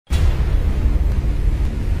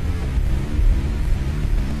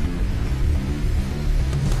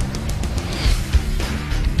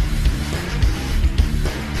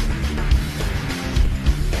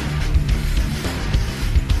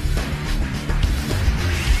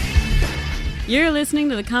You're listening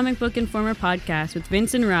to the Comic Book Informer podcast with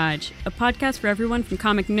Vince and Raj, a podcast for everyone from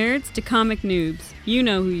comic nerds to comic noobs. You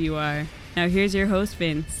know who you are. Now here's your host,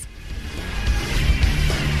 Vince.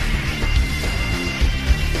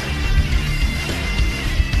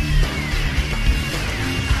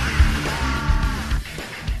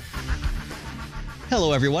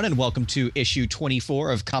 Hello, everyone, and welcome to issue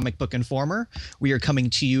 24 of Comic Book Informer. We are coming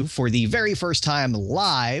to you for the very first time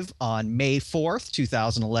live on May 4th,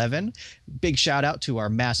 2011. Big shout out to our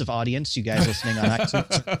massive audience, you guys listening on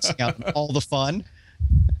iTunes, missing out on all the fun.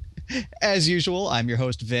 As usual, I'm your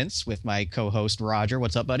host, Vince, with my co-host, Roger.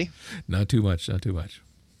 What's up, buddy? Not too much.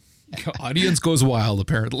 Audience goes wild,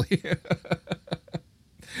 apparently.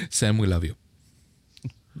 Sam, we love you.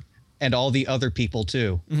 And all the other people,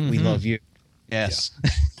 too. Mm-hmm. We love you. Yes.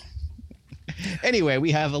 Yeah. Anyway, we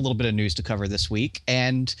have a little bit of news to cover this week,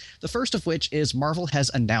 and the first of which is Marvel has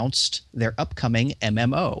announced their upcoming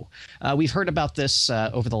MMO. We've heard about this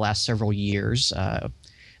over the last several years. It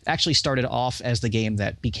actually started off as the game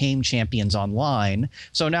that became Champions Online,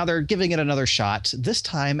 so now they're giving it another shot, this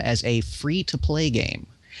time as a free-to-play game.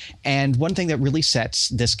 And one thing that really sets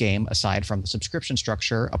this game, aside from the subscription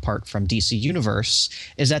structure, apart from DC Universe,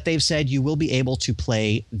 is that they've said you will be able to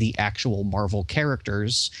play the actual Marvel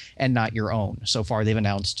characters and not your own. So far, they've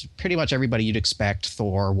announced pretty much everybody you'd expect: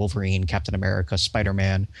 Thor, Wolverine, Captain America,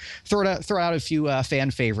 Spider-Man. Throw out a few fan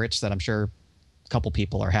favorites that I'm sure a couple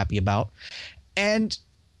people are happy about. And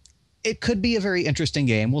it could be a very interesting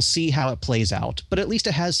game. We'll see how it plays out. But at least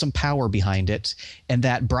it has some power behind it, and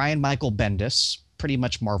that Brian Michael Bendis, pretty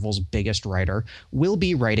much Marvel's biggest writer, will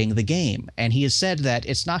be writing the game. And he has said that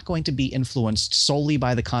it's not going to be influenced solely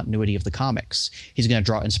by the continuity of the comics. He's going to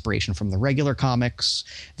draw inspiration from the regular comics,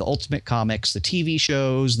 the Ultimate Comics, the TV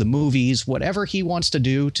shows, the movies, whatever he wants to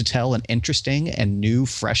do to tell an interesting and new,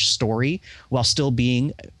 fresh story while still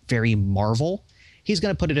being very Marvel. He's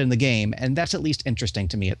going to put it in the game, and that's at least interesting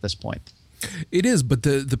to me at this point. It is, but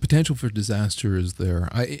the potential for disaster is there.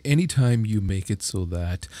 Anytime you make it so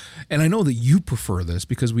that, and I know that you prefer this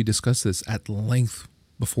because we discussed this at length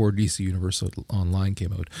before DC Universe Online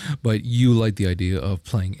came out, but you like the idea of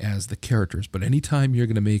playing as the characters. But anytime you're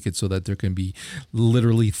going to make it so that there can be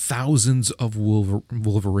literally thousands of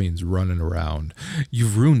Wolverines running around,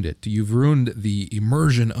 you've ruined it. You've ruined the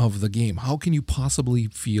immersion of the game. How can you possibly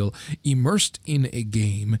feel immersed in a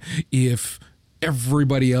game if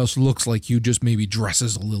everybody else looks like you, just maybe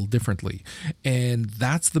dresses a little differently? And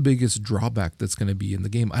that's the biggest drawback that's going to be in the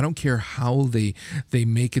game. I don't care how they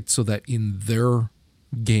make it so that in their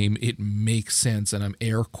game it makes sense, and I'm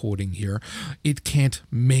air quoting here. It can't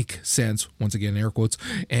make sense, once again, air quotes.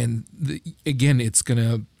 And again, it's going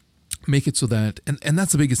to make it so that, and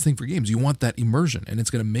that's the biggest thing for games. You want that immersion, and it's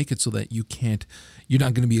going to make it so that you're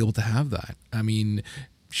not going to be able to have that. I mean,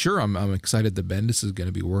 sure, I'm excited that Bendis is going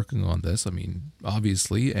to be working on this. I mean,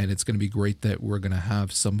 obviously, and it's going to be great that we're going to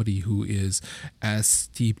have somebody who is as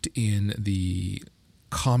steeped in the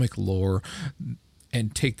comic lore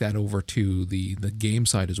and take that over to the game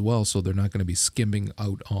side as well, so they're not going to be skimming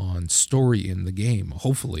out on story in the game,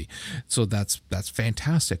 hopefully. So that's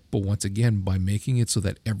fantastic. But once again, by making it so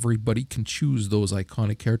that everybody can choose those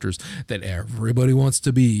iconic characters that everybody wants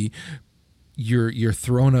to be, you're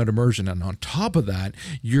throwing out immersion, and on top of that,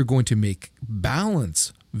 you're going to make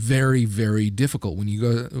balance very, very difficult when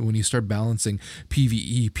you start balancing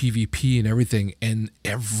PvE, PvP, and everything, and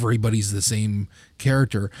everybody's the same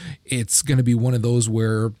character. It's going to be one of those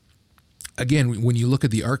where, again, when you look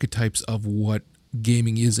at the archetypes of what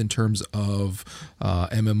gaming is in terms of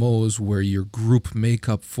MMOs, where your group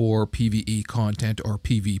makeup for PvE content or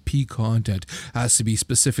PvP content has to be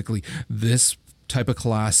specifically this type of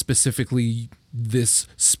class, specifically this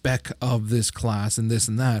spec of this class and this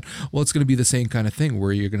and that. Well, it's going to be the same kind of thing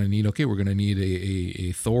where you're going to need, we're going to need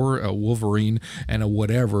a Thor, a Wolverine, and a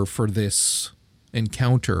whatever for this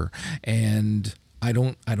encounter. And I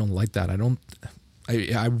don't like that.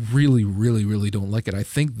 I really, really, really don't like it. I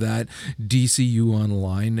think that DCU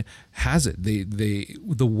Online has it.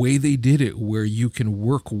 The way they did it, where you can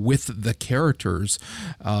work with the characters,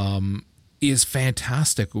 is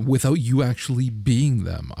fantastic without you actually being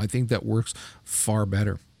them. I think that works far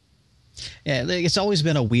better. Yeah, it's always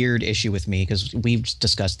been a weird issue with me, because we've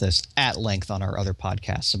discussed this at length on our other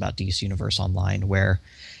podcasts about DC Universe Online, where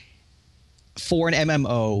for an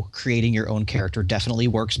MMO, creating your own character definitely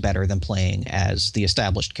works better than playing as the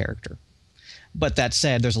established character. But that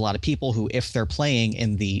said, there's a lot of people who, if they're playing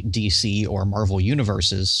in the DC or Marvel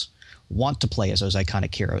universes, want to play as those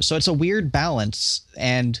iconic heroes. So it's a weird balance,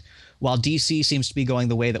 and while DC seems to be going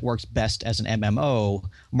the way that works best as an MMO,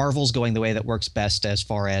 Marvel's going the way that works best as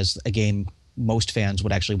far as a game most fans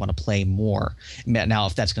would actually want to play more. Now,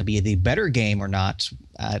 if that's going to be the better game or not,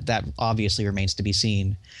 that obviously remains to be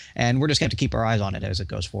seen. And we're just going to have to keep our eyes on it as it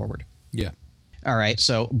goes forward. Yeah. All right.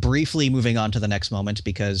 So briefly moving on to the next moment,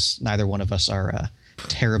 because neither one of us are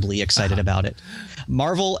terribly excited about it.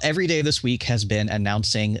 Marvel every day this week has been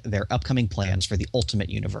announcing their upcoming plans for the Ultimate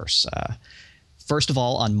Universe. First of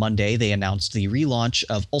all, on Monday, they announced the relaunch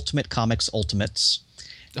of Ultimate Comics Ultimates.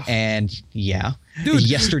 And yeah, dude,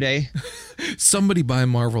 yesterday, somebody buy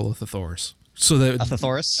Marvel a Thesaurus. So that a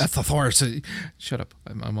thesaurus? A thesaurus. Shut up.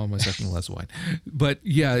 I'm on my second glass of wine. But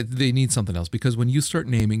yeah, they need something else, because when you start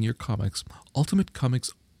naming your comics Ultimate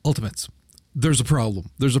Comics Ultimates, there's a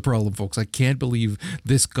problem. There's a problem, folks. I can't believe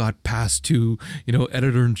this got passed to,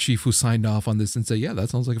 editor-in-chief who signed off on this and said, yeah, that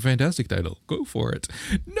sounds like a fantastic title. Go for it.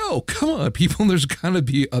 No, come on, people. There's got to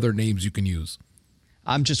be other names you can use.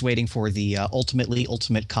 I'm just waiting for the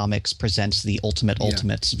Ultimate Comics presents the Ultimate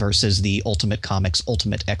Ultimates versus the Ultimate Comics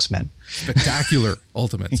Ultimate X-Men. Spectacular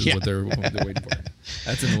Ultimates is what they're waiting for.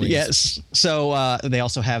 That's in the least. Yes. So they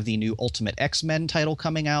also have the new Ultimate X-Men title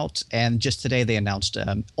coming out. And just today they announced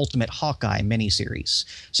Ultimate Hawkeye miniseries.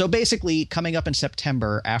 So basically coming up in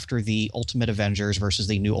September after the Ultimate Avengers versus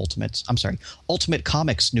the new Ultimates. I'm sorry, Ultimate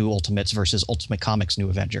Comics New Ultimates versus Ultimate Comics New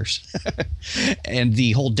Avengers. And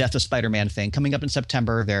the whole Death of Spider-Man thing coming up in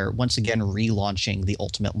September, they're once again relaunching the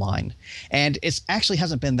Ultimate line. And it actually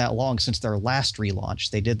hasn't been that long since their last relaunch.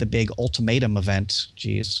 They did the big Ultimatum event,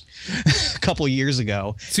 a couple years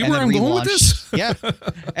ago. See where I'm going with this? Yeah.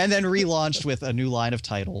 And then relaunched with a new line of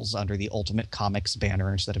titles under the Ultimate Comics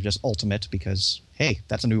banner instead of just Ultimate, because, hey,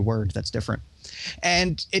 that's a new word. That's different.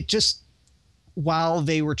 And it just, while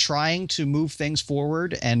they were trying to move things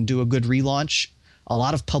forward and do a good relaunch, a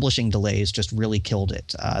lot of publishing delays just really killed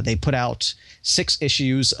it. They put out 6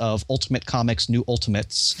 issues of Ultimate Comics New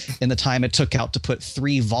Ultimates in the time it took out to put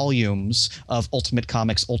 3 volumes of Ultimate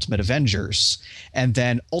Comics Ultimate Avengers. And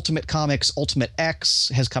then Ultimate Comics Ultimate X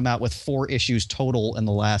has come out with 4 issues total in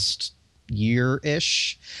the last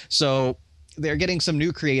year-ish. So they're getting some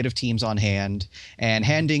new creative teams on hand and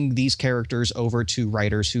handing these characters over to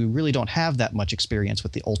writers who really don't have that much experience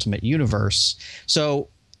with the Ultimate Universe. So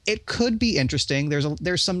it could be interesting.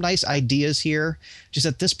 There's some nice ideas here. Just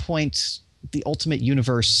at this point, the Ultimate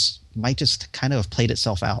Universe might just kind of have played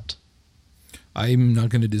itself out. I'm not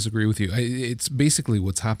going to disagree with you. It's basically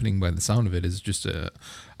what's happening by the sound of it is just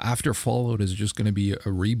after Fallout is just going to be a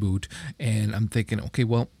reboot. And I'm thinking, okay,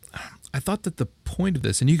 well, I thought that the point of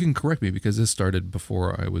this, and you can correct me because this started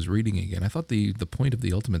before I was reading again. I thought the point of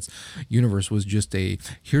the Ultimates universe was just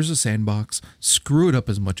here's a sandbox, screw it up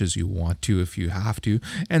as much as you want to if you have to,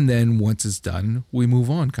 and then once it's done, we move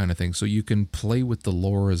on kind of thing. So you can play with the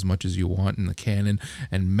lore as much as you want in the canon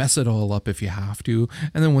and mess it all up if you have to,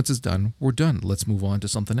 and then once it's done, we're done. Let's move on to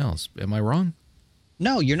something else. Am I wrong?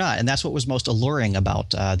 No, you're not. And that's what was most alluring about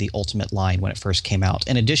the Ultimate line when it first came out.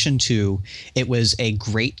 In addition to, it was a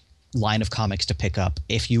great line of comics to pick up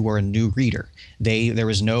if you were a new reader. There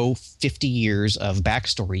was no 50 years of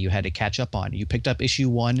backstory you had to catch up on. You picked up issue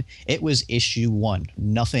 1, it was issue 1.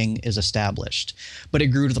 Nothing is established. But it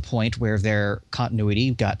grew to the point where their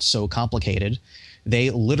continuity got so complicated, they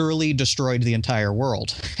literally destroyed the entire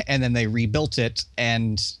world. And then they rebuilt it,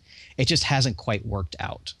 and it just hasn't quite worked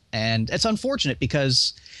out. And it's unfortunate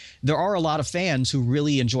because there are a lot of fans who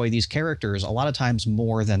really enjoy these characters, a lot of times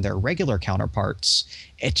more than their regular counterparts.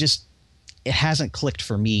 It hasn't clicked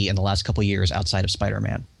for me in the last couple of years outside of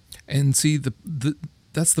Spider-Man. And see,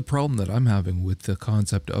 that's the problem that I'm having with the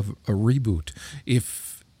concept of a reboot.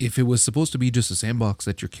 If it was supposed to be just a sandbox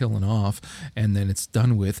that you're killing off and then it's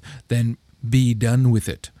done with, then be done with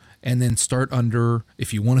it. And then start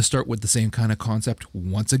if you want to start with the same kind of concept,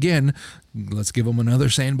 once again, let's give them another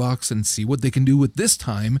sandbox and see what they can do with this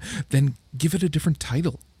time, then give it a different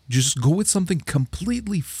title. Just go with something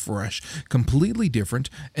completely fresh, completely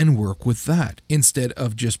different, and work with that instead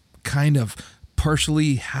of just kind of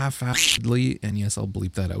partially, half-assedly, and yes, I'll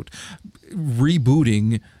bleep that out,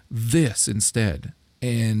 rebooting this instead.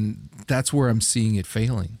 And that's where I'm seeing it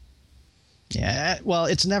failing. Yeah, well,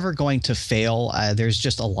 it's never going to fail. There's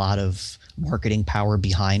just a lot of marketing power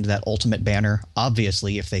behind that Ultimate banner,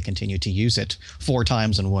 obviously, if they continue to use it 4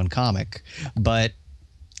 times in one comic. But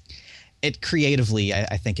it creatively,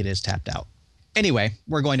 I think it is tapped out. Anyway,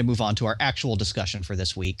 we're going to move on to our actual discussion for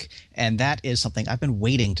this week. And that is something I've been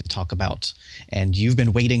waiting to talk about. And you've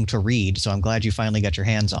been waiting to read, so I'm glad you finally got your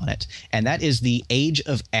hands on it. And that is the Age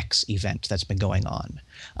of X event that's been going on.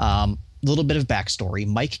 Little bit of backstory.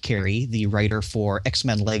 Mike Carey, the writer for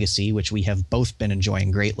X-Men Legacy, which we have both been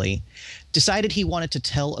enjoying greatly, decided he wanted to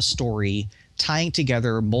tell a story tying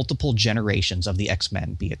together multiple generations of the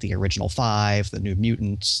X-Men, be it the original 5, the New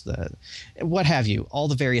Mutants, the what have you, all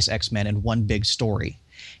the various X-Men in one big story.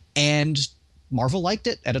 And Marvel liked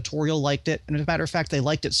it, editorial liked it, and as a matter of fact, they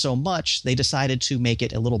liked it so much, they decided to make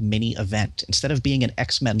it a little mini event. Instead of being an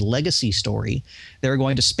X-Men Legacy story, they were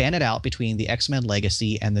going to span it out between the X-Men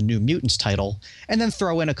Legacy and the New Mutants title, and then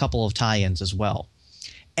throw in a couple of tie-ins as well.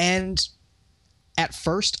 And at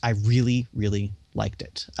first, I really, really liked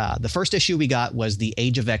it. The first issue we got was the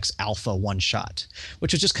Age of X Alpha one-shot,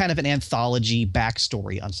 which was just kind of an anthology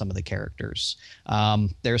backstory on some of the characters.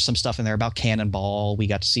 There's some stuff in there about Cannonball. We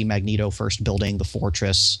got to see Magneto first building the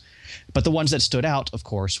fortress. But the ones that stood out, of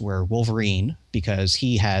course, were Wolverine, because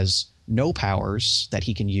he has no powers that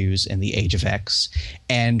he can use in the Age of X,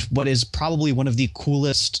 and what is probably one of the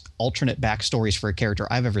coolest alternate backstories for a character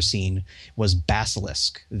I've ever seen was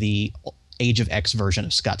Basilisk, the Age of X version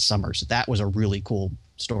of Scott Summers. That was a really cool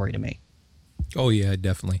story to me. Oh yeah,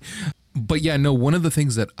 definitely. But yeah, no, one of the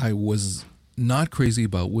things that I was not crazy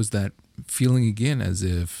about was that feeling again as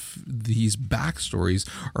if these backstories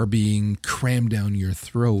are being crammed down your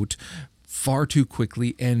throat far too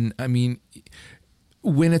quickly. And I mean,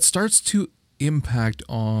 when it starts to impact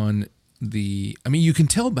on you can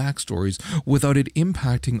tell backstories without it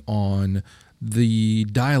impacting on the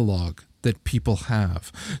dialogue that people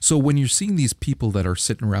have. So when you're seeing these people that are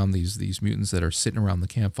sitting around, these mutants that are sitting around the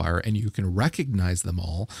campfire, and you can recognize them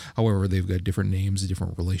all, however, they've got different names,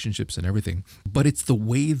 different relationships and everything, but it's the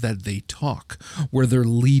way that they talk where they're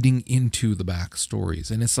leading into the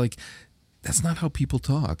backstories. And it's like, that's not how people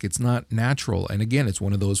talk. It's not natural. And again, it's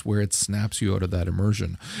one of those where it snaps you out of that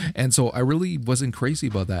immersion. And so I really wasn't crazy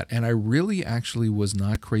about that. And I really actually was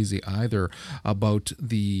not crazy either about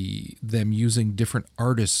them using different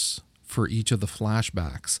artists for each of the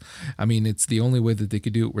flashbacks. I mean, it's the only way that they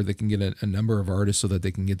could do it, where they can get a number of artists so that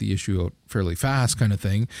they can get the issue out fairly fast, kind of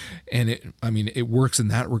thing. And it works in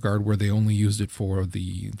that regard where they only used it for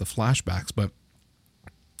the flashbacks. But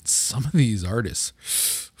some of these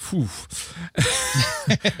artists, whew,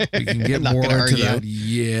 we can get more into that.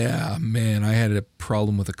 Yeah, man, I had a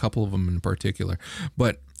problem with a couple of them in particular,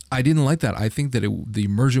 but I didn't like that. I think that the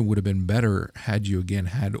immersion would have been better had you again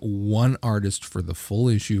had one artist for the full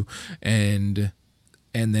issue, and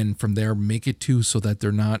then from there make it two, so that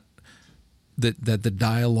they're not that the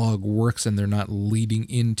dialogue works and they're not leading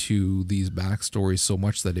into these backstories so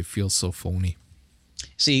much that it feels so phony.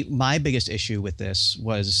 See, my biggest issue with this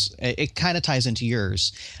was, it kind of ties into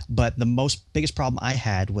yours, but the biggest problem I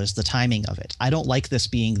had was the timing of it. I don't like this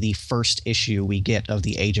being the first issue we get of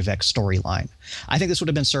the Age of X storyline. I think this would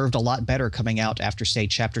have been served a lot better coming out after, say,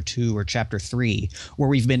 Chapter 2 or Chapter 3, where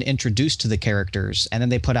we've been introduced to the characters, and then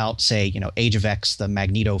they put out, say, Age of X, the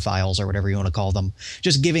Magneto files, or whatever you want to call them,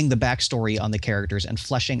 just giving the backstory on the characters and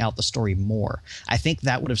fleshing out the story more. I think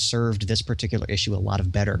that would have served this particular issue a lot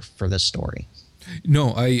of better for this story.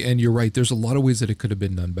 No, and you're right. There's a lot of ways that it could have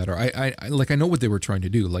been done better. I know what they were trying to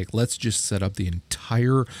do. Like, let's just set up the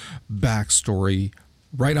entire backstory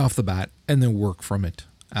right off the bat and then work from it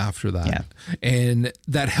after that. Yeah. And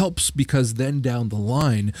that helps because then down the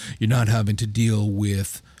line, you're not having to deal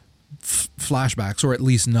with flashbacks, or at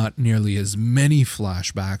least not nearly as many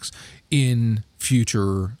flashbacks in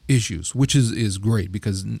future issues, which is great,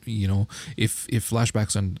 because if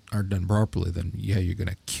flashbacks aren't done properly, then you're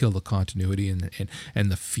gonna kill the continuity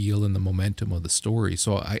and the feel and the momentum of the story.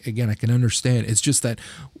 So I can understand. It's just that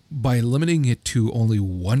by limiting it to only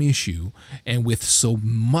one issue and with so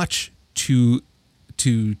much to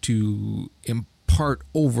impart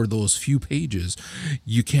over those few pages,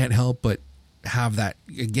 you can't help but have that,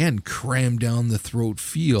 again, cram down the throat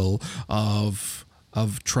feel of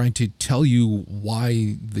trying to tell you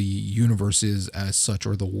why the universe is as such,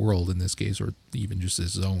 or the world in this case, or even just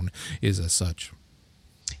this zone is as such.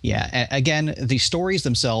 Yeah, again, the stories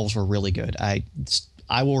themselves were really good. I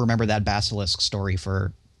will remember that Basilisk story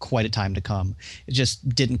for quite a time to come. It just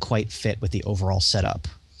didn't quite fit with the overall setup.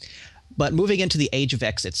 But moving into the Age of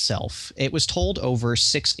X itself, it was told over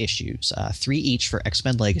 6 issues, 3 each for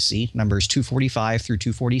X-Men Legacy, numbers 245 through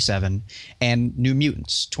 247, and New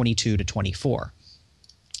Mutants, 22 to 24.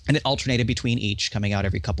 And it alternated between each, coming out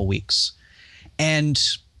every couple weeks. And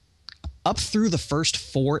up through the first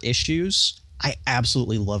 4 issues, I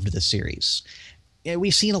absolutely loved this series.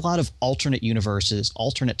 We've seen a lot of alternate universes,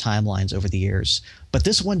 alternate timelines over the years, but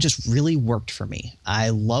this one just really worked for me. I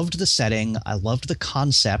loved the setting. I loved the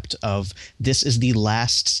concept of this is the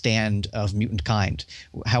last stand of mutant kind.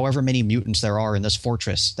 However many mutants there are in this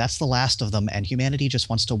fortress, that's the last of them, and humanity just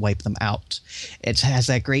wants to wipe them out. It has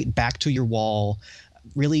that great back to your wall,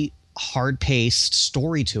 really hard-paced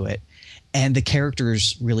story to it. And the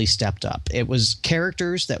characters really stepped up. It was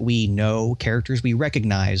characters that we know, characters we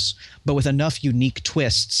recognize, but with enough unique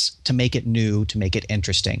twists to make it new, to make it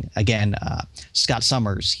interesting. Again, Scott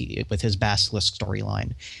Summers with his Basilisk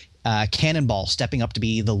storyline. Cannonball stepping up to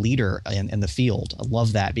be the leader in the field. I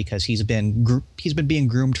love that because he's been being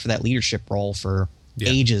groomed for that leadership role for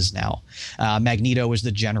ages now. Magneto was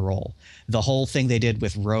the general. The whole thing they did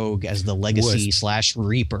with Rogue as the legacy /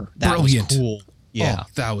 Reaper. That brilliant. was cool. Yeah,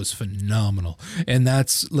 that was phenomenal. And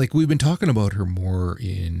that's like, we've been talking about her more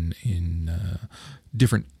in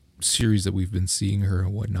different series that we've been seeing her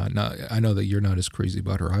and whatnot. Now, I know that you're not as crazy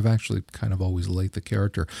about her. I've actually kind of always liked the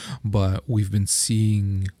character, but we've been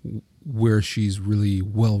seeing where she's really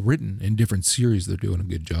well written in different series. They're doing a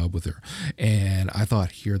good job with her, and I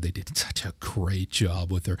thought here they did such a great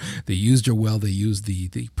job with her. They used her well. They used the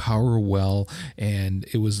power well, and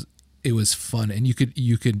it was fun. And you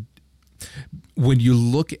could when you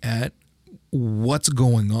look at what's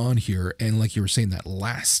going on here, and like you were saying, that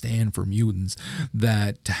last stand for mutants,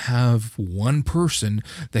 that to have one person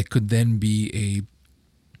that could then be a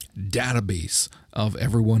database of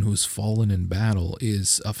everyone who's fallen in battle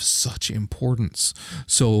is of such importance.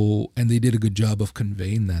 So, and they did a good job of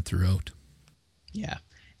conveying that throughout. Yeah.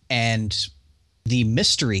 And the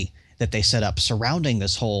mystery that they set up surrounding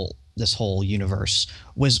this whole universe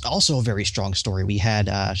was also a very strong story. We had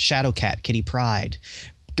Shadowcat, Kitty Pryde,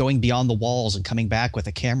 going beyond the walls and coming back with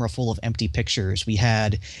a camera full of empty pictures. We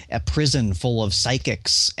had a prison full of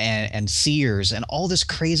psychics and seers and all this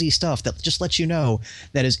crazy stuff that just lets you know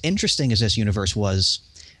that as interesting as this universe was,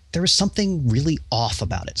 there was something really off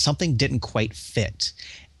about it. Something didn't quite fit.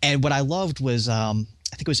 And what I loved was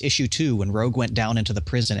I think it was issue 2 when Rogue went down into the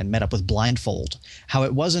prison and met up with Blindfold, how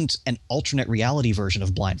it wasn't an alternate reality version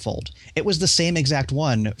of Blindfold. It was the same exact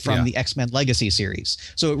one from the X-Men Legacy series.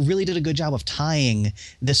 So it really did a good job of tying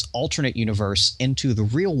this alternate universe into the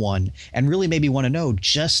real one and really made me want to know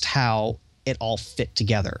just how it all fit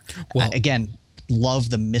together. Well, again, love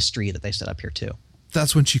the mystery that they set up here too.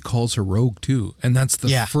 That's when she calls her Rogue too. And that's the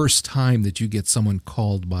first time that you get someone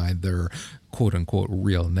called by their quote unquote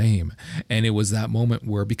real name. And it was that moment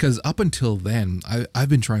where, because up until then, I've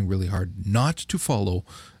been trying really hard not to follow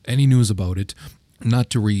any news about it, not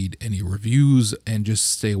to read any reviews, and just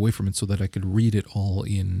stay away from it so that I could read it all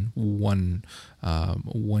in one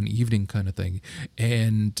evening kind of thing.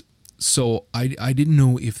 And so I didn't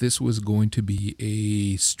know if this was going to be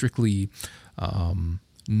a strictly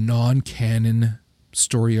non-canon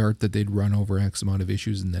story arc that they'd run over X amount of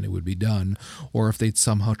issues and then it would be done, or if they'd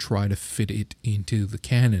somehow try to fit it into the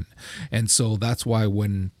canon. And so that's why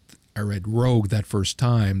when I read Rogue that first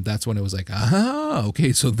time, that's when it was like,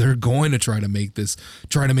 okay, so they're going to try to make this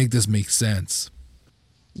make sense.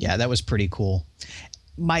 Yeah, that was pretty cool.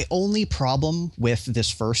 My only problem with this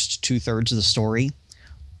first 2/3 of the story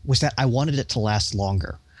was that I wanted it to last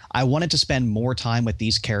longer. I wanted to spend more time with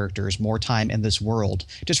these characters, more time in this world,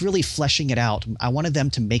 just really fleshing it out. I wanted them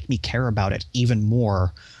to make me care about it even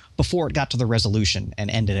more before it got to the resolution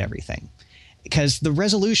and ended everything. Because the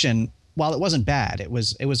resolution, while it wasn't bad, it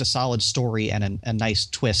was a solid story and a nice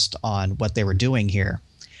twist on what they were doing here.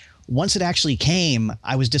 Once it actually came,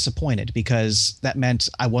 I was disappointed because that meant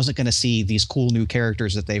I wasn't going to see these cool new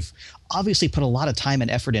characters that they've obviously put a lot of time and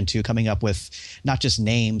effort into coming up with not just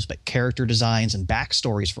names, but character designs and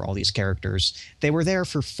backstories for all these characters. They were there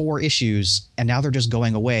for 4 issues, and now they're just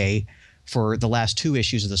going away for the last 2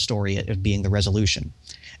 issues of the story, it being the resolution.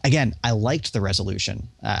 Again, I liked the resolution.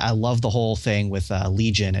 I love the whole thing with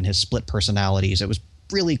Legion and his split personalities. It was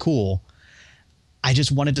really cool. I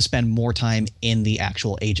just wanted to spend more time in the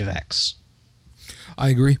actual Age of X. I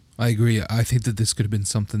agree. I think that this could have been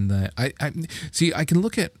something that I see. I can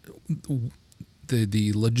look at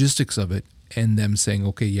the logistics of it and them saying,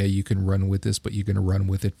 okay, yeah, you can run with this, but you're going to run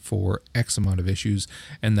with it for X amount of issues,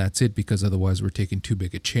 and that's it, because otherwise we're taking too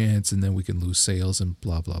big a chance, and then we can lose sales and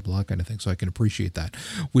blah, blah, blah kind of thing. So I can appreciate that,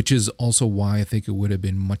 which is also why I think it would have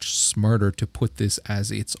been much smarter to put this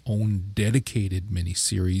as its own dedicated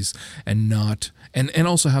miniseries and not, and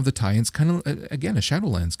also have the tie-ins kind of, again, a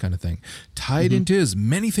Shadowlands kind of thing. Tie it into as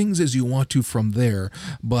many things as you want to from there,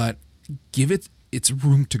 but give it its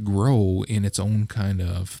room to grow in its own kind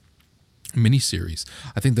of miniseries.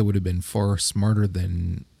 I think that would have been far smarter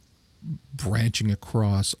than branching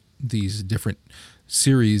across these different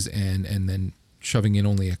series and then shoving in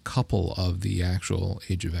only a couple of the actual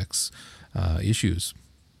Age of X issues.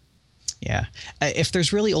 Yeah. If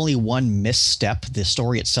there's really only one misstep the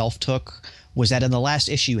story itself took, was that in the last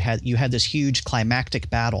issue you had this huge climactic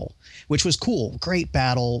battle, which was cool. Great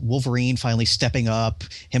battle. Wolverine finally stepping up,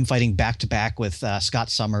 him fighting back to back with Scott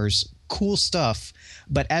Summers. cool stuff,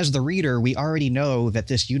 but as the reader, we already know that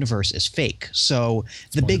this universe is fake. So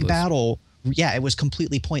the big battle, yeah, it was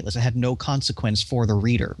completely pointless. It had no consequence for the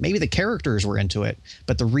reader. Maybe the characters were into it,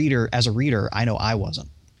 but the reader, as a reader, I know I wasn't.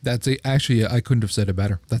 That's actually, I couldn't have said it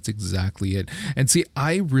better. That's exactly it. And see,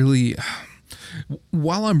 I really,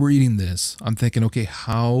 while I'm reading this, I'm thinking, okay,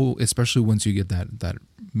 how, especially once you get that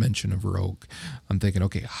mention of Rogue, I'm thinking,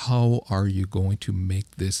 okay, how are you going to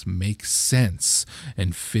make this make sense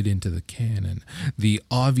and fit into the canon? The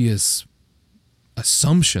obvious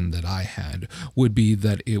assumption that I had would be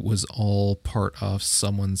that it was all part of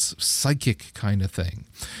someone's psychic kind of thing,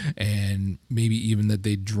 and maybe even that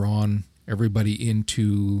they'd drawn everybody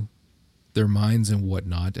into their minds and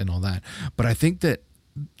whatnot and all that. But I think that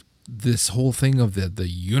this whole thing of the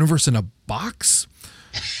universe in a box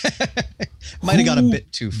might have gone a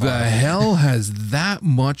bit too far. The hell has that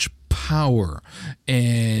much power?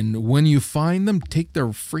 And when you find them, take their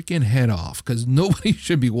freaking head off, because nobody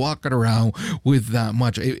should be walking around with that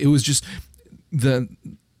much. It was just the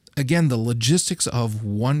logistics of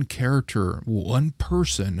one character, one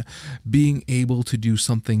person being able to do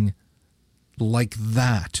something like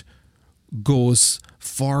that goes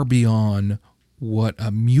far beyond what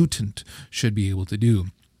a mutant should be able to do.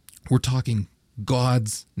 We're talking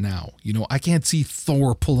gods now. You know, I can't see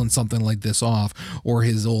Thor pulling something like this off, or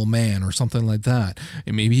his old man or something like that.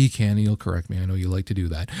 And maybe he can, he'll correct me. I know you like to do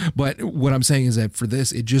that. But what I'm saying is that for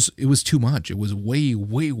this, it was too much. It was way,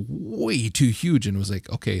 way, way too huge. And it was like,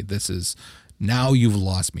 okay, this is, now you've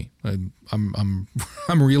lost me. I'm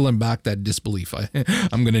reeling back that disbelief.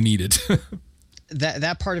 I'm going to need it.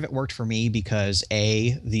 That part of it worked for me because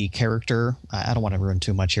the character, I don't want to ruin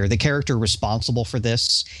too much here, the character responsible for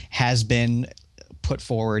this has been put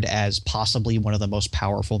forward as possibly one of the most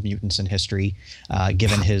powerful mutants in history,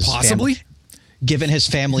 given his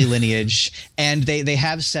family lineage. And they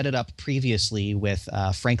have set it up previously with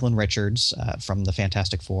Franklin Richards from the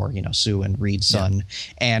Fantastic Four, you know, Sue and Reed's son,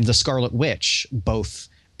 and the Scarlet Witch, both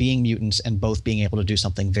being mutants and both being able to do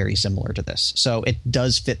something very similar to this. So it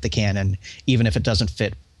does fit the canon, even if it doesn't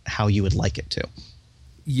fit how you would like it to.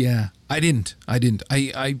 Yeah, I didn't.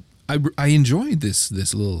 I enjoyed this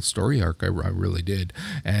little story arc. I really did.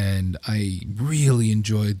 And I really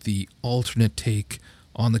enjoyed the alternate take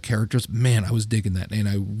on the characters. Man, I was digging that. And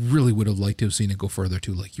I really would have liked to have seen it go further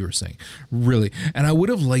too, like you were saying. Really. And I would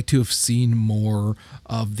have liked to have seen more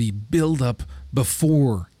of the build-up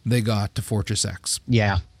before they got to Fortress X.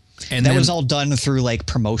 Yeah. And that was all done through like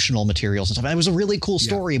promotional materials and stuff. And it was a really cool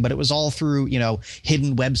story, but it was all through, you know,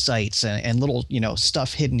 hidden websites and little, you know,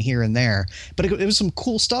 stuff hidden here and there. But it was some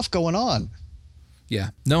cool stuff going on.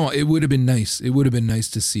 Yeah, no, it would have been nice. It would have been nice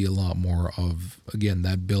to see a lot more of, again,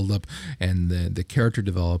 that build-up and the character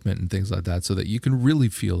development and things like that, so that you can really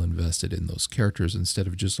feel invested in those characters instead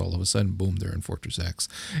of just all of a sudden, boom, they're in Fortress X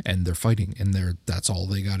and they're fighting and that's all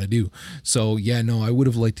they got to do. So yeah, no, I would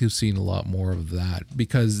have liked to have seen a lot more of that,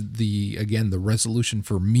 because the resolution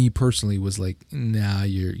for me personally was like, nah,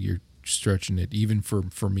 you're stretching it. Even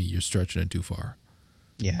for me, you're stretching it too far.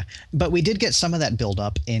 Yeah, but we did get some of that build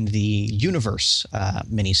up in the Universe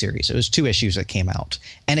miniseries. It was 2 issues that came out.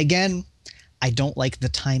 And again, I don't like the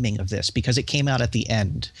timing of this because it came out at the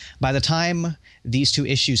end. By the time these 2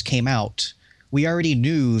 issues came out, we already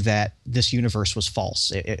knew that this universe was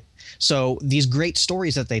false. So these great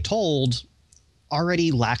stories that they told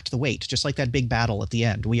already lacked the weight, just like that big battle at the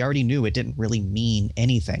end. We already knew it didn't really mean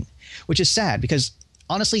anything, which is sad because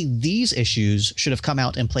honestly, these issues should have come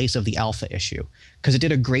out in place of the Alpha issue because it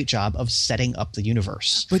did a great job of setting up the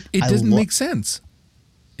universe. But it doesn't make sense.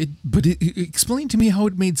 Explain to me how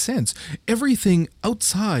it made sense. Everything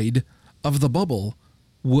outside of the bubble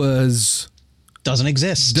doesn't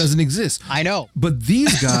exist. I know. But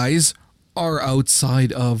these guys are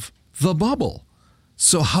outside of the bubble.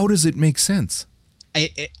 So how does it make sense?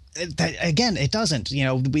 It doesn't. You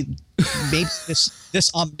know, we maybe this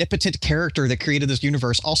omnipotent character that created this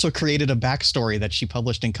universe also created a backstory that she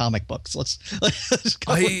published in comic books. Let's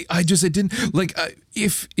go. It didn't like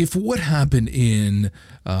if what happened in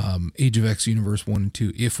Age of X Universe 1 and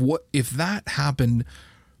 2, if that happened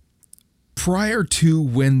prior to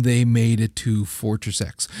when they made it to Fortress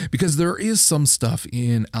X, because there is some stuff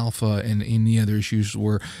in Alpha and in the other issues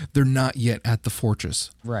where they're not yet at the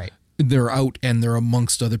fortress. Right. They're out and they're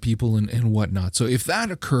amongst other people and whatnot. So if that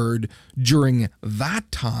occurred during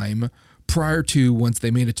that time, prior to once they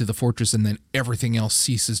made it to the fortress and then everything else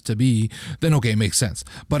ceases to be, then okay, it makes sense.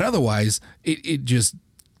 But otherwise, it just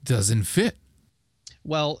doesn't fit.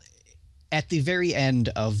 Well, at the very end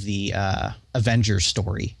of the Avengers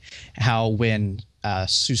story, how when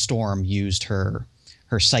Sue Storm used her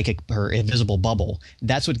her invisible bubble.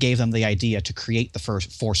 That's what gave them the idea to create the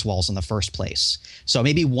first force walls in the first place. So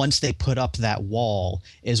maybe once they put up that wall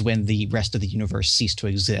is when the rest of the universe ceased to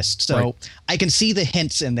exist. So Right. I can see the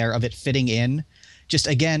hints in there of it fitting in. Just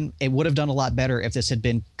again, it would have done a lot better if this had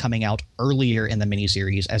been coming out earlier in the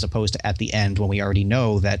miniseries as opposed to at the end when we already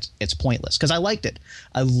know that it's pointless. Because I liked it.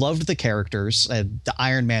 I loved the characters. The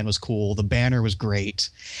Iron Man was cool. The Banner was great.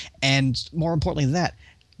 And more importantly than that,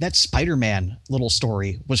 that Spider-Man little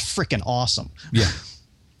story was freaking awesome. Yeah.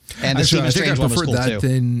 And the Actually, Stephen I think I Strange one was preferred cool that too.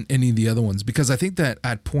 than any of the other ones because I think that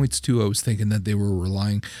at points too, I was thinking that they were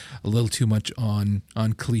relying a little too much on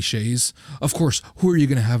cliches. Of course, who are you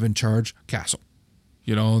going to have in charge? Castle.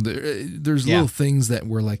 You know, there's Yeah. little things that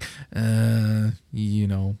were like, not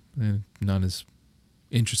as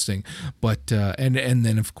interesting. But and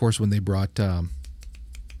then of course when they brought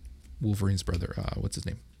Wolverine's brother, what's his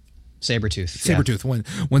name? Sabretooth. Yeah. Sabretooth,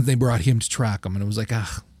 when they brought him to track him, and it was like,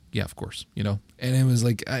 yeah, of course, and it was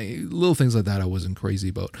like little things like that I wasn't crazy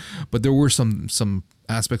about, but there were some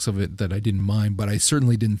aspects of it that I didn't mind, but I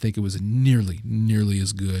certainly didn't think it was nearly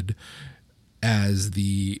as good as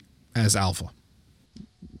Alpha.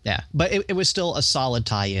 Yeah, but it was still a solid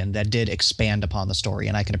tie-in that did expand upon the story,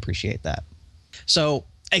 and I can appreciate that. So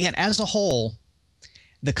again, as a whole,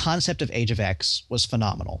 the concept of Age of X was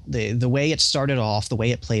phenomenal. The way it started off, the way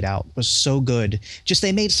it played out was so good. Just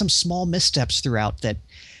they made some small missteps throughout that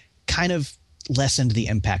kind of lessened the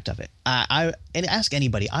impact of it. And ask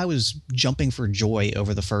anybody, I was jumping for joy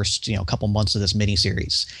over the first couple months of this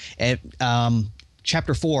miniseries.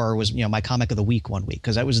 Chapter 4 was my comic of the week one week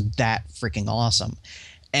because that was that freaking awesome.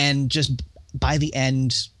 And just by the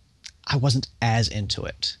end, I wasn't as into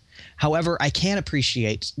it. However, I can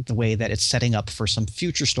appreciate the way that it's setting up for some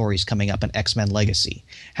future stories coming up in X-Men Legacy.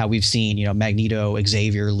 How we've seen, Magneto,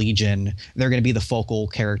 Xavier, Legion, they're going to be the focal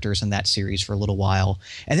characters in that series for a little while.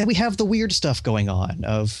 And then we have the weird stuff going on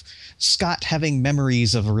of Scott having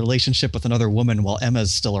memories of a relationship with another woman while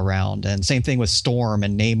Emma's still around. And same thing with Storm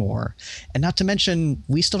and Namor. And not to mention,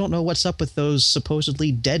 we still don't know what's up with those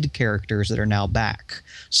supposedly dead characters that are now back.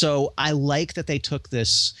 So I like that they took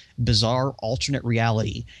this bizarre alternate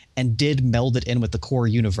reality and did meld it in with the core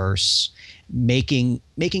universe, making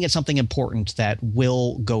it something important that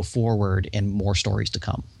will go forward in more stories to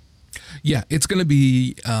come. Yeah, it's going to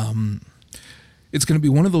be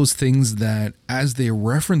one of those things that as they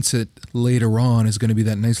reference it later on is going to be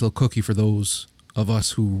that nice little cookie for those of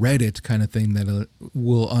us who read it kind of thing that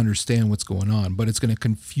will understand what's going on, but it's going to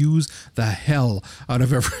confuse the hell out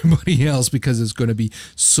of everybody else because it's going to be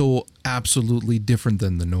so absolutely different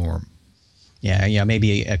than the norm. Yeah,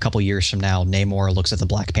 maybe a couple years from now, Namor looks at the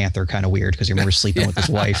Black Panther kind of weird because he remembers sleeping with his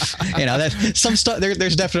wife. That some stuff.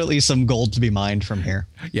 There's definitely some gold to be mined from here.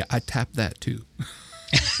 Yeah, I tapped that too.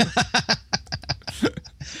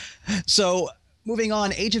 So moving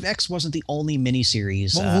on, Age of X wasn't the only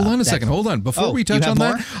miniseries. Well, hold on a second. Hold on. Before we touch on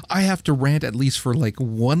more? that, I have to rant at least for like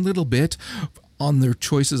one little bit on their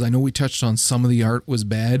choices. I know we touched on some of the art was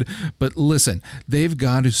bad, but listen, they've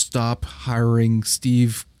got to stop hiring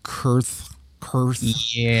Steve Kurth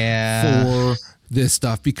Yeah. for this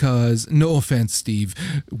stuff because, no offense, Steve,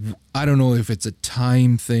 I don't know if it's a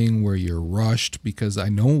time thing where you're rushed, because I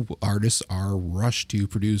know artists are rushed to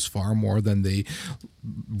produce far more than they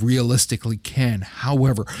realistically can.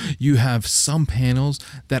 However, you have some panels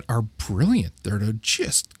that are brilliant. They're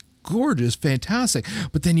just gorgeous, fantastic.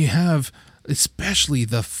 But then you have especially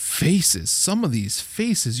the faces. Some of these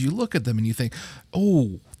faces, you look at them and you think,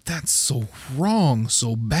 oh, that's so wrong,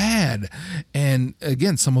 so bad. And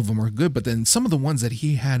again, some of them are good, but then some of the ones that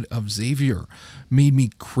he had of Xavier made me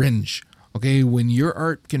cringe. Okay, when your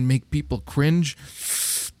art can make people cringe,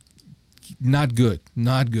 not good.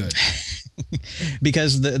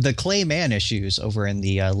 Because the Clayman issues over in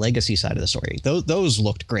the Legacy side of the story, those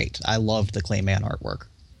looked great. I loved the Clayman artwork.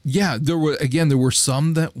 Yeah, there were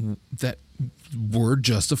some that were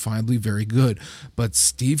justifiably very good, but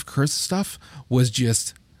Steve Kurth's stuff was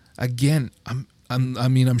just, again,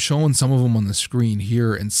 I'm showing some of them on the screen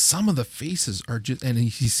here, and some of the faces are just, and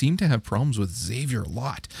he seemed to have problems with Xavier a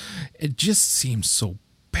lot. It just seems so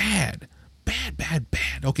bad.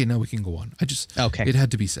 Okay, now we can go on. Okay. It had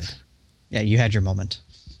to be said. Yeah, you had your moment.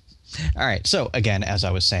 All right. So again, as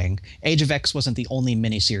I was saying, Age of X wasn't the only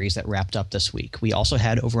miniseries that wrapped up this week. We also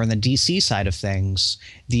had over on the DC side of things,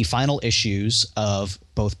 the final issues of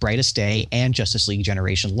both Brightest Day and Justice League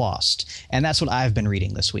Generation Lost. And that's what I've been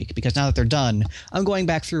reading this week, because now that they're done, I'm going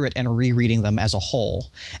back through it and rereading them as a whole.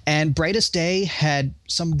 And Brightest Day had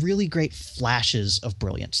some really great flashes of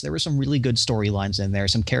brilliance. There were some really good storylines in there,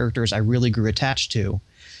 some characters I really grew attached to.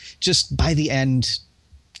 Just by the end,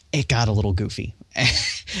 it got a little goofy.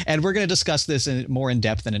 And we're going to discuss this more in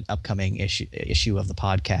depth in an upcoming issue of the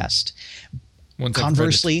podcast.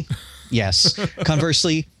 Conversely, yes.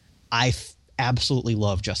 Conversely, I absolutely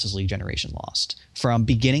love Justice League Generation Lost. From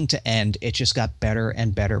beginning to end, it just got better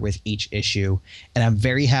and better with each issue. And I'm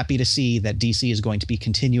very happy to see that DC is going to be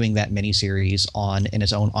continuing that miniseries in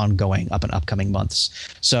its own ongoing upcoming months.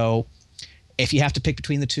 So if you have to pick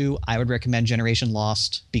between the two, I would recommend Generation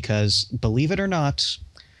Lost because, believe it or not,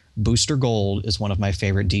 Booster Gold is one of my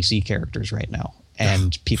favorite DC characters right now.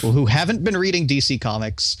 And people who haven't been reading DC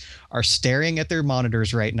Comics are staring at their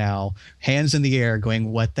monitors right now, hands in the air,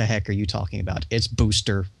 going, what the heck are you talking about? It's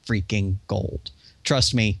Booster freaking Gold.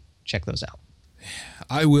 Trust me, check those out.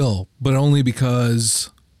 I will, but only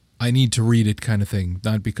because I need to read it kind of thing,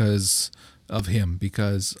 not because of him,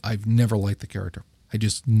 because I've never liked the character. I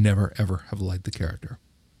just never, ever have liked the character.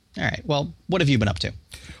 All right. Well, what have you been up to?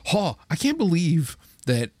 I can't believe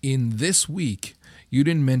that in this week you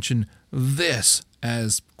didn't mention this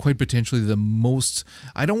as quite potentially the most,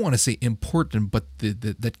 I don't want to say important, but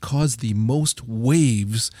that caused the most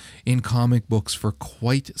waves in comic books for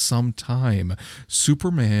quite some time.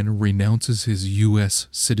 Superman renounces his U.S.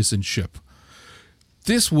 citizenship.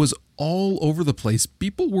 This was all over the place.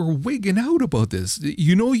 People were wigging out about this.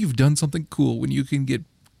 You know you've done something cool when you can get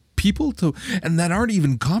people to, and that aren't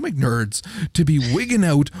even comic nerds, to be wigging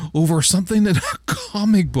out over something in a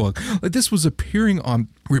comic book. Like, this was appearing on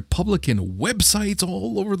Republican websites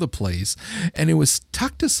all over the place, and it was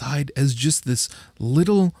tucked aside as just this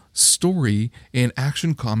little story in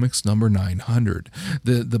Action Comics number 900.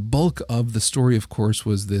 The bulk of the story, of course,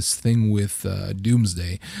 was this thing with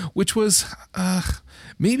Doomsday, which was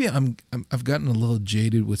maybe I've gotten a little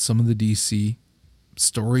jaded with some of the DC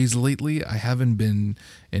stories lately. I haven't been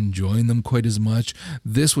enjoying them quite as much.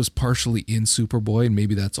 This was partially in Superboy, and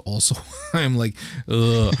maybe that's also why I'm like,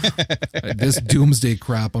 ugh, this Doomsday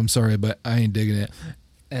crap, I'm sorry, but I ain't digging it.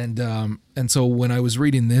 And so when I was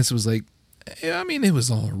reading this, it was like, I mean, it was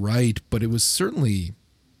all right, but it was certainly,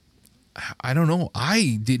 I don't know,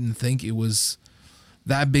 I didn't think it was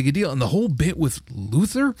that big a deal. And the whole bit with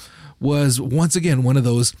Luthor was, once again, one of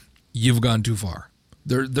those, you've gone too far.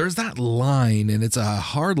 There's that line, and it's a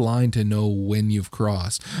hard line to know when you've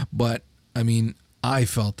crossed. But, I mean, I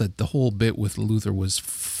felt that the whole bit with Luthor was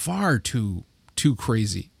far too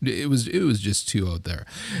crazy. It was just too out there.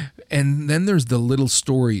 And then there's the little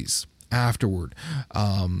stories afterward.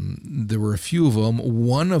 There were a few of them,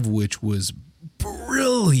 one of which was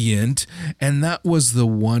brilliant, and that was the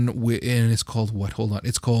one, and it's called what? Hold on.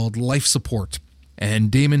 It's called Life Support.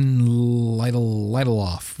 And Damon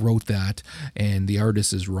Lindelof wrote that, and the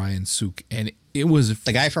artist is Ryan Sook. And it was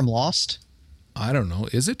the guy from Lost. I don't know.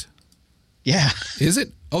 Is it? Yeah. Is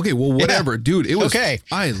it? Okay, well, whatever. Yeah. Dude, it was okay.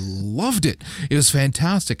 I loved it. It was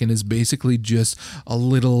fantastic, and it's basically just a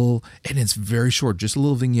little, and it's very short, just a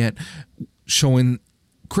little vignette showing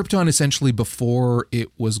Krypton essentially before it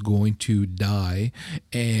was going to die.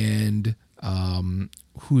 And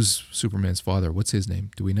who's Superman's father? What's his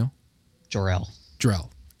name? Do we know? Jor-El.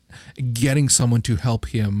 Getting someone to help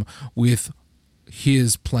him with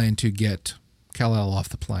his plan to get Kal-El off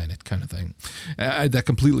the planet, kind of thing. That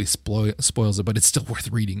completely spoils it, but it's still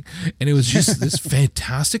worth reading. And it was just this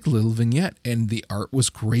fantastic little vignette, and the art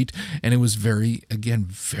was great, and it was very,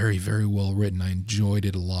 very well written. I enjoyed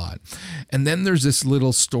it a lot. And then there's this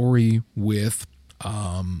little story with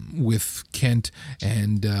Kent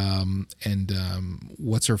and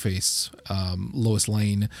what's her face, Lois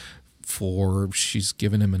Lane. She's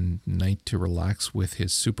given him a night to relax with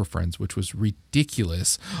his super friends, which was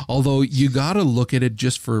ridiculous. Although you got to look at it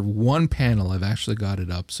just for one panel. I've actually got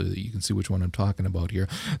it up so that you can see which one I'm talking about here.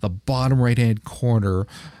 The bottom right-hand corner,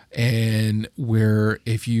 and where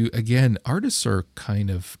artists are kind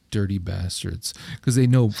of dirty bastards because they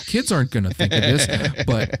know kids aren't going to think of this,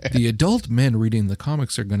 but the adult men reading the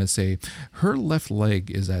comics are going to say, her left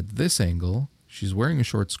leg is at this angle, she's wearing a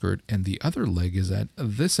short skirt, and the other leg is at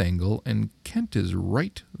this angle, and Kent is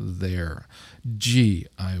right there. Gee,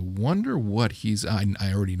 I wonder what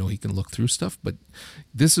I already know he can look through stuff, but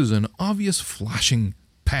this is an obvious flashing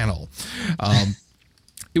panel.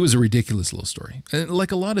 It was a ridiculous little story. And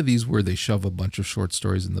like a lot of these where they shove a bunch of short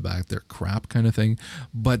stories in the back, they're crap kind of thing.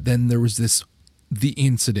 But then there was the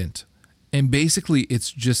incident. And basically, it's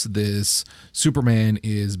just this: Superman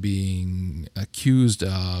is being accused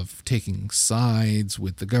of taking sides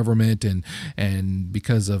with the government, and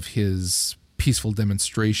because of his peaceful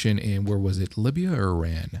demonstration in, where was it, Libya or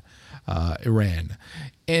Iran? Iran.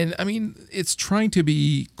 And I mean, it's trying to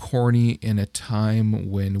be corny in a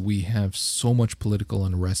time when we have so much political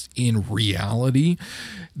unrest in reality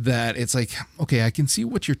that it's like, okay, I can see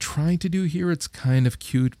what you're trying to do here. It's kind of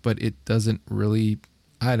cute, but it doesn't really,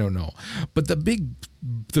 I don't know. But the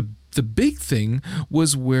big thing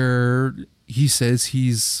was where he says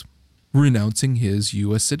he's renouncing his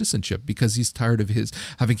U.S. citizenship because he's tired of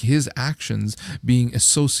having his actions being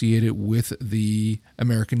associated with the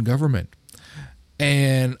American government.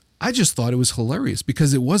 And I just thought it was hilarious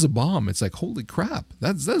because it was a bomb. It's like, holy crap,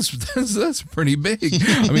 that's pretty big.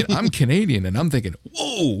 I mean, I'm Canadian and I'm thinking,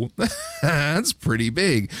 whoa, that's pretty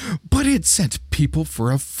big. But it sent people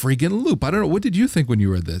for a friggin' loop. I don't know. What did you think when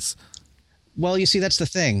you read this? Well, you see, that's the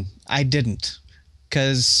thing. I didn't,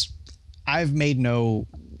 because I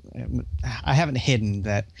haven't hidden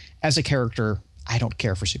that as a character, I don't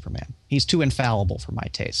care for Superman. He's too infallible for my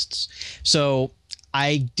tastes. So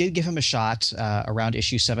I did give him a shot around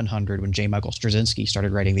issue 700 when J. Michael Straczynski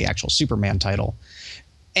started writing the actual Superman title.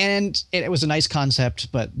 And it was a nice concept,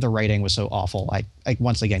 but the writing was so awful, I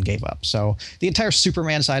once again gave up. So the entire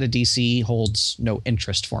Superman side of DC holds no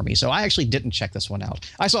interest for me. So I actually didn't check this one out.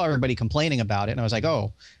 I saw everybody complaining about it, and I was like,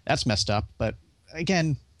 oh, that's messed up. But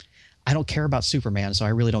again, I don't care about Superman, so I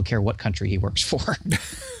really don't care what country he works for.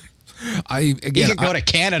 He could go to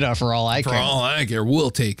Canada for all I care. For all I care, we'll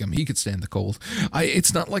take him. He could stand the cold.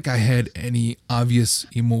 It's not like I had any obvious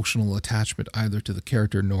emotional attachment either to the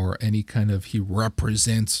character nor any kind of he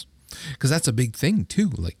represents, because that's a big thing too.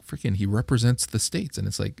 Like freaking, he represents the states, and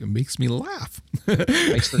it's like it makes me laugh.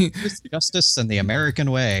 Fights for justice and the American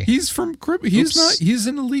way. He's from Caribbean. He's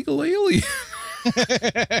an illegal alien.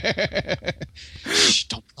 Shh,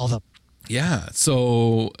 don't tell them. Yeah.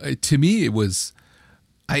 So to me, it was.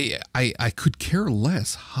 I could care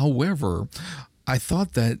less. However, I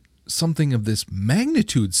thought that something of this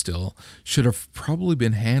magnitude still should have probably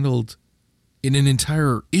been handled in an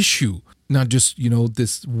entire issue, not just,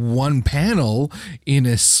 this one panel in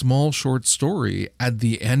a small short story at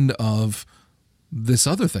the end of this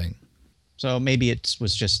other thing. So maybe it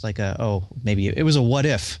was just like maybe it was a what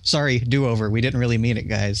if. Sorry, do-over. We didn't really mean it,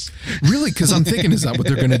 guys. Really? Because I'm thinking, is that what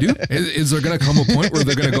they're going to do? Is there going to come a point where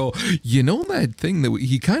they're going to go, that thing that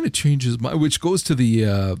he kind of changes my, which goes to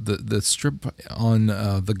the strip on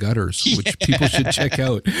the gutters, which people should check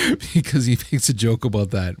out because he makes a joke about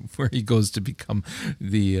that where he goes to become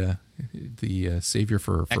the savior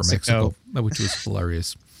for Mexico, which was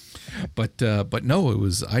hilarious. But no,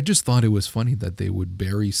 I just thought it was funny that they would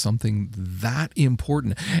bury something that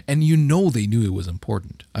important. And they knew it was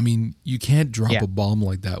important. I mean, you can't drop a bomb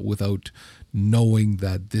like that without knowing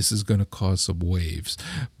that this is going to cause some waves.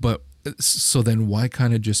 But so then why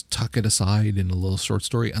kind of just tuck it aside in a little short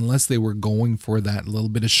story, unless they were going for that little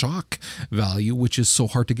bit of shock value, which is so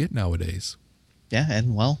hard to get nowadays. Yeah,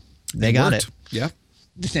 and they got it. Yeah.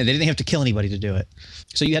 They didn't have to kill anybody to do it.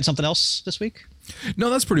 So you had something else this week? No,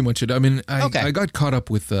 that's pretty much it. I mean, I got caught up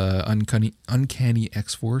with Uncanny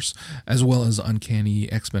X-Force as well as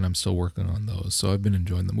Uncanny X-Men. I'm still working on those, so I've been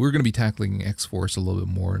enjoying them. We're going to be tackling X-Force a little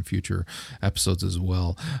bit more in future episodes as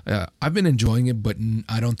well. I've been enjoying it, but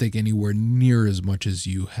I don't think anywhere near as much as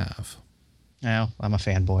you have. No, I'm a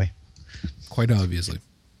fanboy. Quite obviously.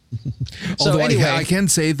 So although anyway, I can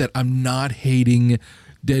say that I'm not hating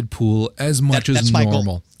Deadpool as much as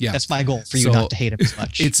normal. Yeah, that's my goal for you, not to hate him as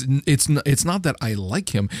much. It's not that I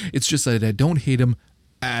like him. It's just that I don't hate him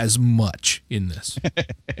as much in this.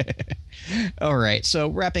 All right. So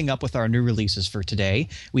wrapping up with our new releases for today,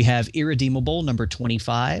 we have Irredeemable number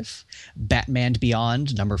 25, Batman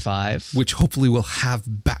Beyond number 5, which hopefully will have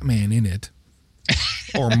Batman in it,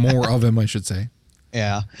 or more of him, I should say.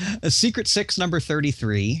 Yeah. Secret Six number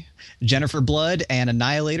 33, Jennifer Blood and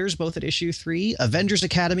Annihilators both at issue 3, Avengers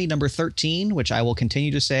Academy number 13, which I will continue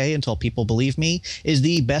to say until people believe me, is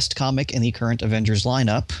the best comic in the current Avengers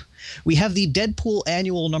lineup. We have the Deadpool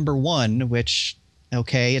Annual number 1, which,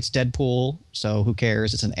 okay, it's Deadpool, so who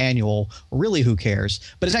cares? It's an annual. Really, who cares?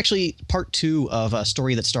 But it's actually part 2 of a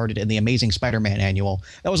story that started in the Amazing Spider-Man Annual.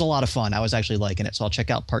 That was a lot of fun. I was actually liking it, so I'll check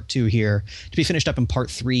out part 2 here to be finished up in part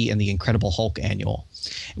 3 in the Incredible Hulk Annual.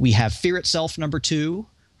 We have Fear Itself number 2,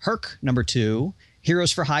 Herc number 2,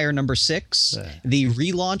 Heroes for Hire number 6, the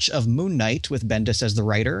relaunch of Moon Knight with Bendis as the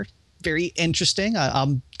writer. Very interesting.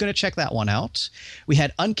 I'm going to check that one out. We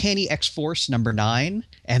had Uncanny X-Force number 9,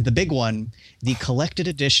 and the big one, the collected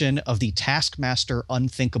edition of the Taskmaster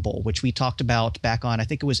Unthinkable, which we talked about back on, I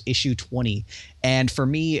think it was issue 20. And for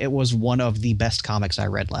me, it was one of the best comics I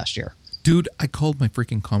read last year. Dude, I called my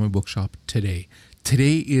freaking comic book shop today.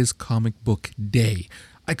 Today is comic book day.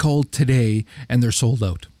 I called today and they're sold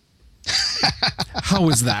out. How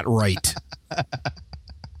is that right?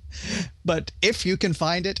 But if you can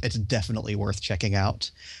find it, it's definitely worth checking out.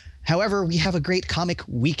 However, we have a great comic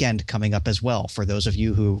weekend coming up as well. For those of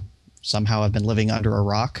you who somehow have been living under a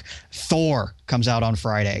rock, Thor comes out on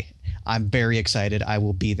Friday. I'm very excited. I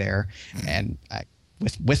will be there, and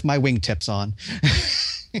with my wingtips on.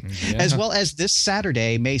 Yeah. As well as this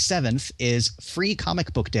Saturday, May 7th, is Free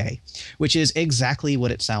Comic Book Day, which is exactly what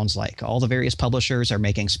it sounds like. All the various publishers are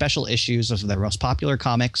making special issues of their most popular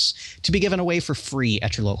comics to be given away for free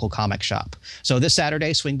at your local comic shop. So this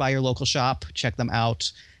Saturday, swing by your local shop, check them out,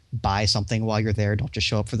 buy something while you're there. Don't just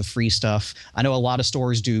show up for the free stuff. I know a lot of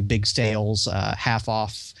stores do big sales, half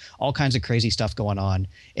off, all kinds of crazy stuff going on.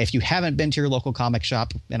 If you haven't been to your local comic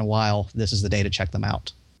shop in a while, this is the day to check them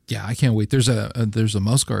out. Yeah, I can't wait. There's a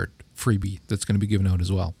Mouse Guard freebie that's going to be given out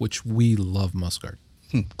as well, which we love Mouse Guard.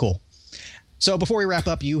 Cool. So before we wrap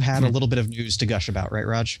up, you had a little bit of news to gush about, right,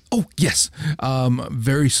 Raj? Oh, yes.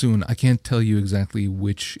 Very soon. I can't tell you exactly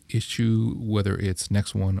which issue, whether it's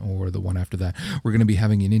next one or the one after that. We're going to be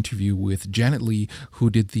having an interview with Janet Lee, who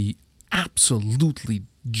did the absolutely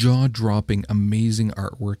jaw-dropping, amazing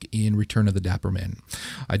artwork in Return of the Dapper Man.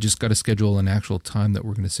 I just got to schedule an actual time that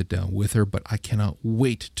we're going to sit down with her, but I cannot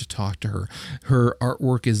wait to talk to her. Her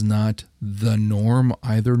artwork is not the norm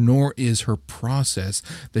either, nor is her process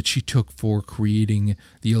that she took for creating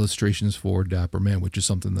the illustrations for Dapper Man, which is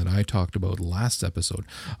something that I talked about last episode,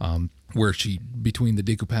 where she, between the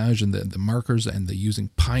decoupage and the markers and the using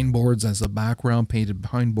pine boards as a background, painted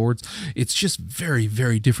pine boards, it's just very,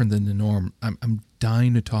 very different than the norm. I'm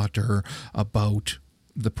dying to talk to her about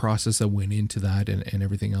the process that went into that and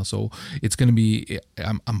everything else. So it's going to be,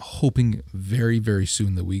 I'm hoping very, very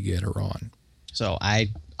soon that we get her on. So I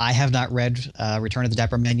have not read Return of the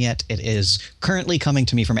Dapper Man yet. It is currently coming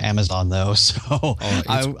to me from Amazon, though. So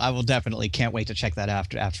I will definitely can't wait to check that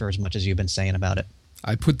after as much as you've been saying about it.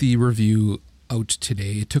 I put the review out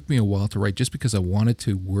today. It took me a while to write just because I wanted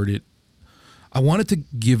to word it. I wanted to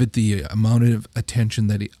give it the amount of attention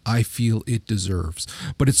that I feel it deserves.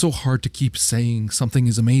 But it's so hard to keep saying something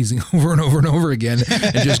is amazing over and over and over again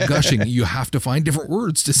and just gushing. You have to find different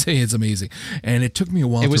words to say it's amazing. And it took me a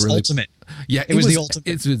while to really... It was ultimate. Yeah, it was the ultimate.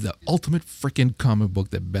 It's the ultimate freaking comic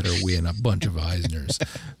book that better win a bunch of Eisners.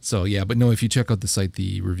 So, yeah, but no, if you check out the site,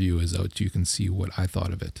 the review is out. You can see what I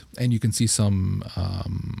thought of it. And you can see some...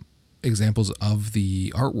 examples of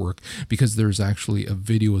the artwork, because there's actually a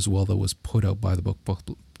video as well that was put out by the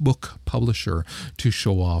book publisher to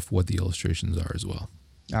show off what the illustrations are as well.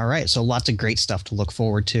 All right, so lots of great stuff to look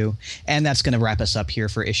forward to. And that's going to wrap us up here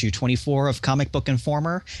for issue 24 of Comic Book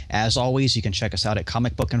Informer. As always, you can check us out at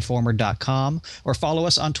comicbookinformer.com or follow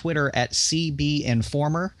us on Twitter at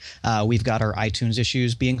CBInformer. We've got our iTunes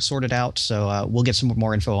issues being sorted out, so we'll get some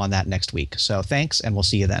more info on that next week. So thanks, and we'll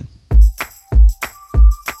see you then.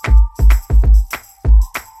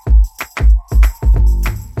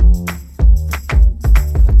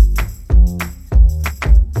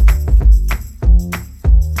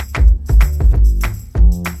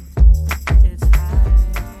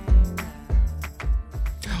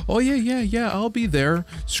 Oh, yeah, I'll be there.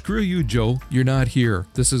 Screw you, Joe. You're not here.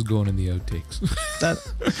 This is going in the outtakes.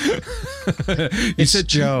 He said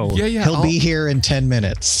Joe. Yeah. He'll be here in 10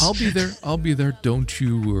 minutes. I'll be there. Don't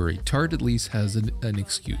you worry. Tart at least has an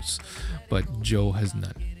excuse, but Joe has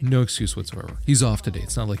none. No excuse whatsoever. He's off today.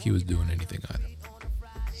 It's not like he was doing anything either.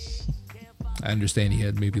 I understand he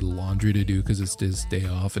had maybe laundry to do because it's his day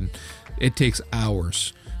off, and it takes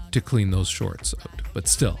hours to clean those shorts out. But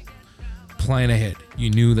still. Plan ahead. You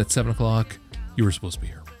knew that 7 o'clock you were supposed to be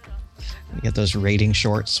here. You get those raiding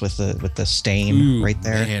shorts with the stain right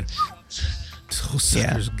there. Man. Those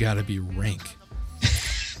suckers gotta be rank.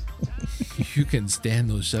 You can stand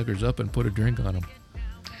those suckers up and put a drink on them.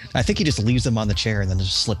 I think he just leaves them on the chair and then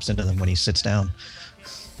just slips into them when he sits down.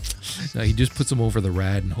 No, he just puts them over the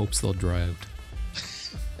rad and hopes they'll dry out.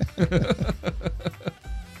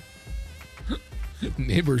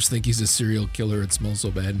 Neighbors think he's a serial killer. It smells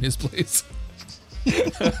so bad in his place.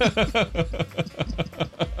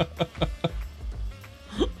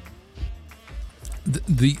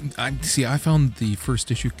 I found the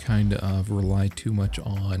first issue kind of relied too much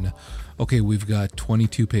on, okay, we've got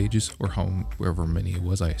 22 pages, or however many it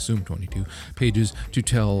was, I assume 22 pages, to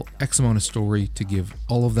tell X amount of story, to give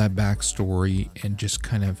all of that backstory, and just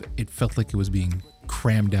kind of, it felt like it was being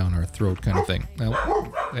crammed down our throat kind of thing.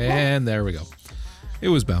 And there we go. It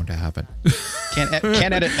was bound to happen. Can't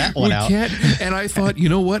edit that one out. And I thought, you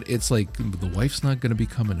know what? It's like the wife's not going to be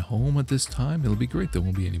coming home at this time. It'll be great. There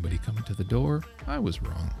won't be anybody coming to the door. I was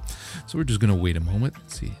wrong. So we're just going to wait a moment.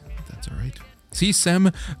 See if that's all right. See,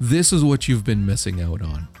 Sam, this is what you've been missing out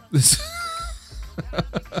on.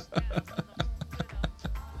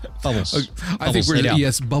 Bubbles. I think Bubbles, lay down.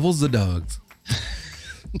 yes, Bubbles the dogs.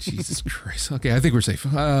 Jesus Christ. Okay, I think we're safe.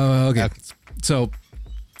 Okay. So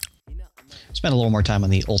Spent a little more time on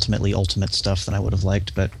the ultimate stuff than I would have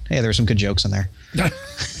liked, but hey, there's some good jokes in there.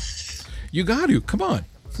 you got to. Come on.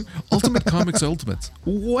 Ultimate Comics Ultimates.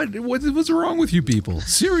 What's wrong with you people?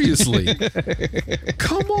 Seriously.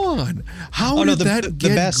 Come on. How did that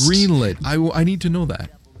get greenlit? I need to know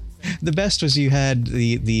that. The best was you had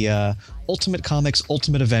the Ultimate Comics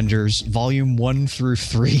Ultimate Avengers Volume 1 through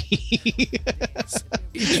 3.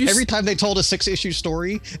 Every time they told a 6-issue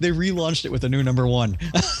story, they relaunched it with a new number 1.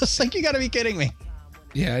 It's like, you got to be kidding me.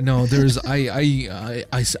 Yeah, no, there's I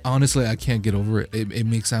honestly I can't get over it. It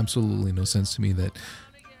makes absolutely no sense to me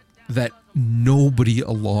that nobody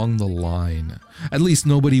along the line, at least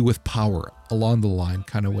nobody with power along the line,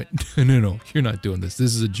 kind of went, no, you're not doing this.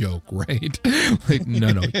 This is a joke, right? Like,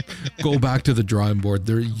 no, go back to the drawing board.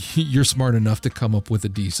 You're smart enough to come up with a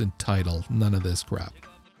decent title. None of this crap.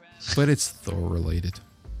 But it's Thor related.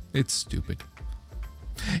 It's stupid.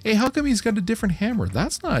 Hey, how come he's got a different hammer?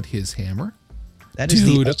 That's not his hammer. That is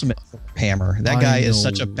the ultimate hammer. That guy is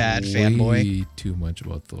such a bad fanboy. Way too much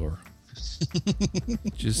about Thor.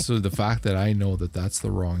 Just so the fact that I know that's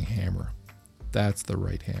the wrong hammer. That's the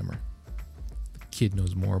right hammer. The kid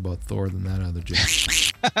knows more about Thor than that other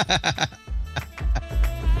Jack.